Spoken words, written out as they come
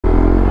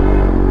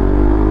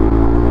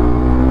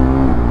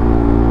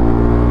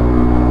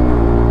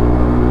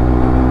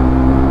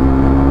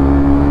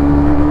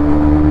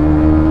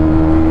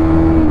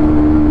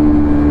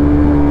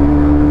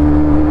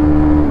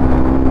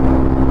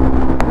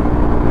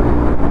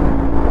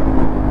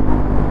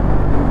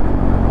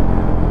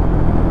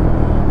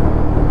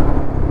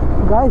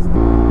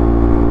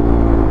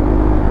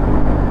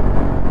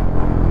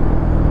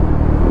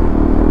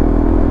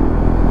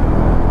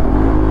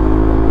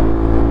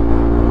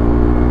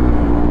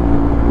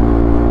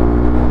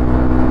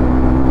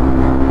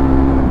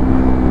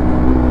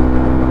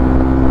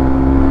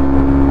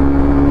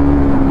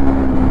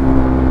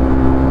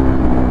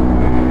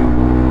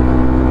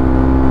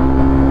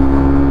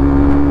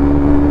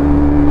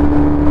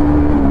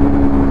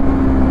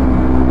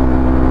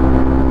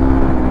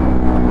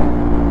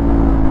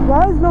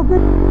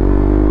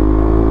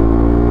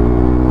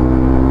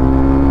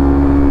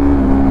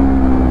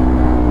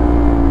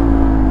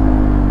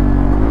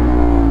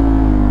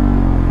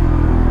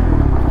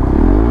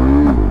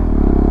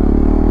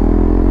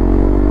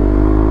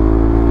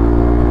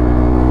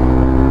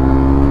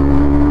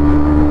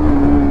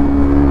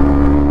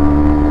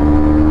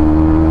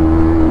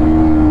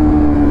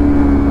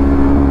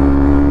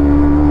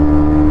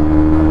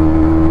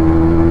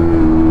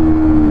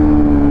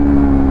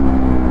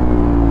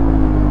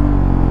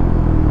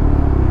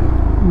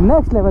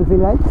Next level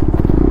feel guys.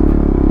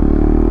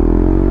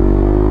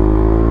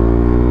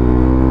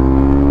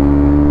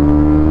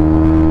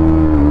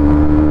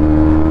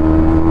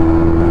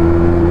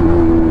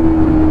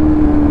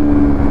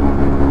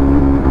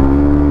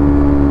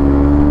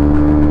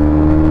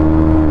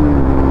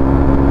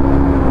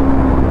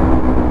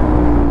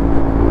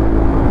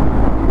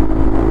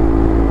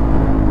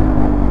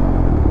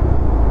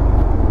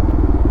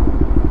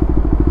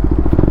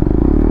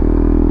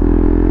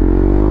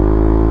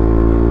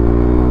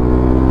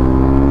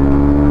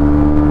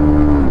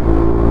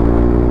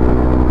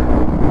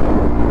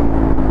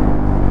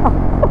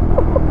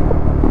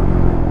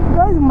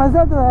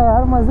 मज़ा तो है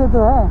यार, मज़े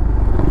तो है।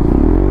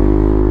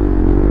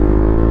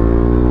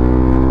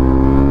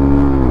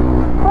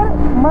 पर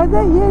मज़ा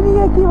ये नहीं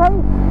है कि भाई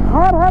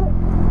हर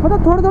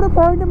मतलब थोड़े थोड़े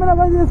पॉइंट में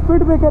लगा ये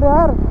स्पीड ब्रेकर है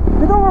यार।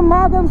 देखो मैं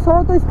माँ जब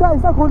 100 तो इसका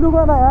ऐसा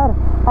खोलूँगा ना यार,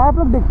 आप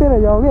लोग देखते रह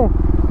जाओगे।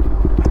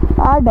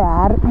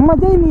 यार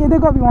मज़ा ही नहीं है।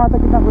 देखो अभी वहाँ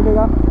तक कितना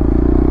खुलेगा।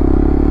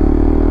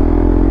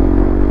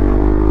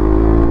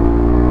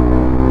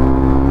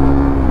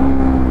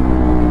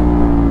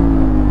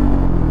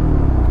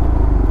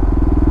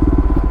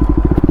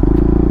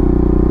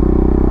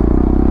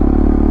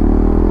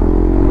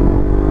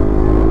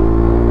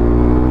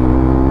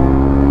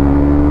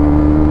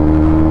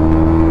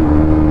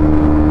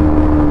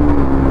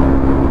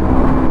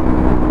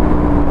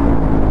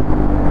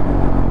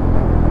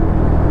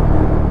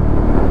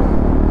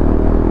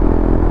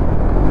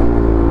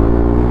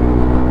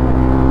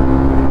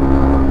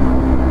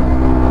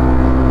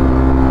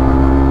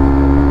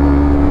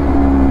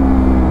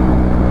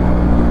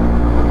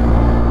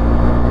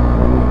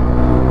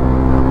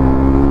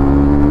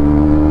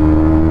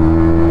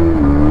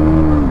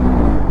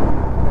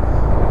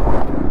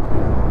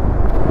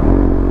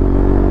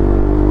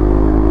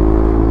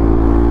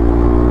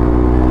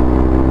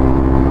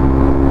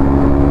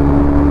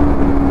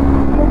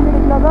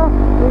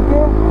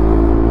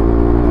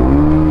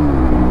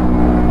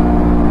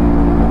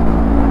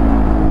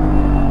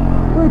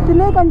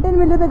 कंटेंट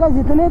मिल रहे थे गाइस,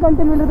 जितने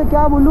कंटेंट मिल रहे थे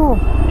क्या बोलूँ,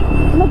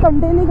 इतने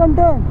कंटेंट ही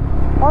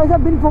कंटेंट। और ऐसा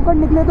बिन फोकट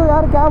निकले तो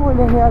यार क्या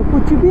बोलेंगे यार,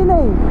 कुछ भी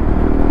नहीं।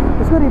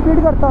 इसको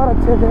रिपीट करता और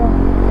अच्छे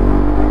से।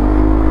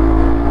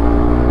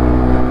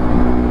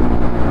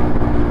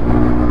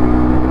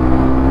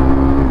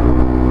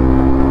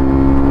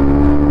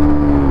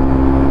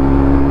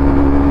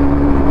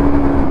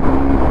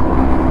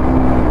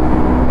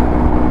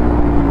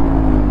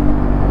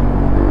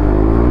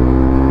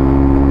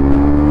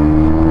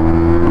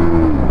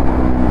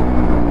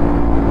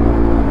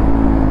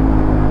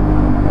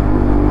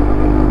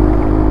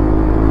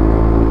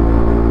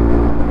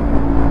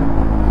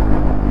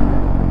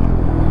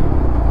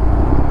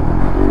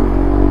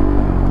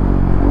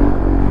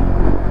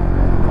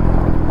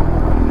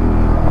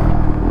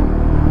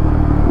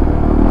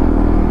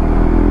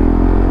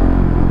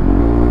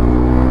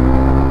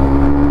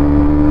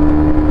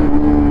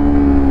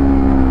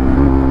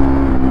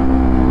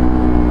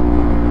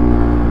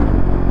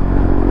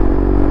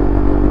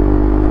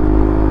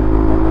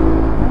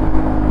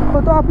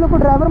 आप लोग को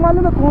ड्राइवर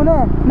मालूम है कौन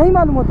है? नहीं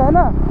मालूम होता है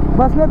ना।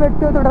 बस में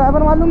बैठते हो तो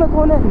ड्राइवर मालूम है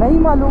कौन है? नहीं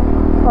मालूम।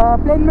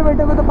 प्लेन में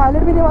बैठे हो तो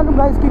पायलट भी नहीं मालूम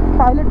गाइस कि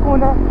पायलट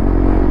कौन है।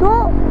 तो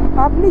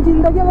अपनी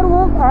ज़िंदगी अगर वो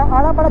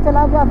आड़ा पड़ा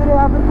चला के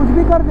या फिर कुछ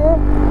भी कर दे,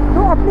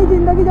 तो अपनी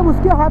ज़िंदगी जब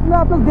उसके हाथ में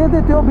आप लोग दे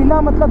देते हो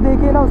बिना मतलब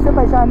देखे ना उससे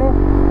पहचाने,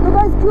 तो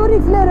गाइस क्यों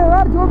रिस्क ले रहे हो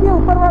यार? जो भी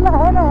ऊपर वाला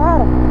है ना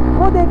यार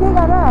वो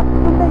देखेगा ना,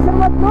 तुम टेंशन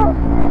मत लो।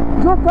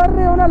 जो कर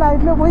रहे हो ना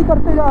लाइफ में वही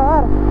करते जाओ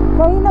यार,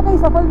 कहीं ना कहीं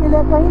सफल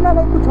मिले, कहीं ना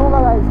कहीं कुछ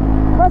होगा गाइस।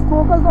 बस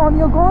फोकस ऑन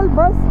योर गोल,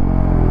 बस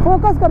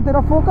फोकस करते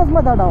रहो, फोकस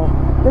मत हटाओ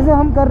जैसे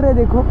हम कर रहे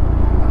देखो।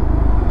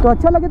 तो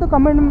अच्छा लगे तो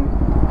कमेंट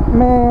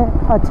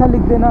में अच्छा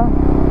लिख देना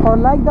और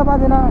लाइक दबा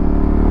देना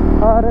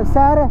और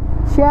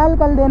शेयर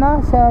कर देना,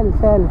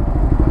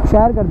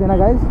 शेयर कर देना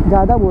गाइस,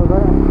 ज़्यादा बोल रहा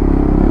है।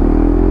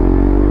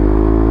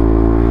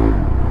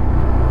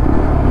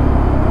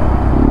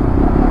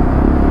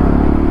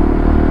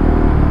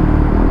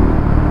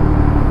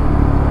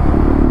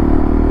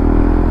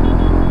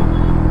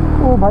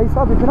 ओ भाई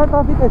साहब इतना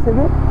ट्रैफिक कैसे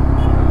में?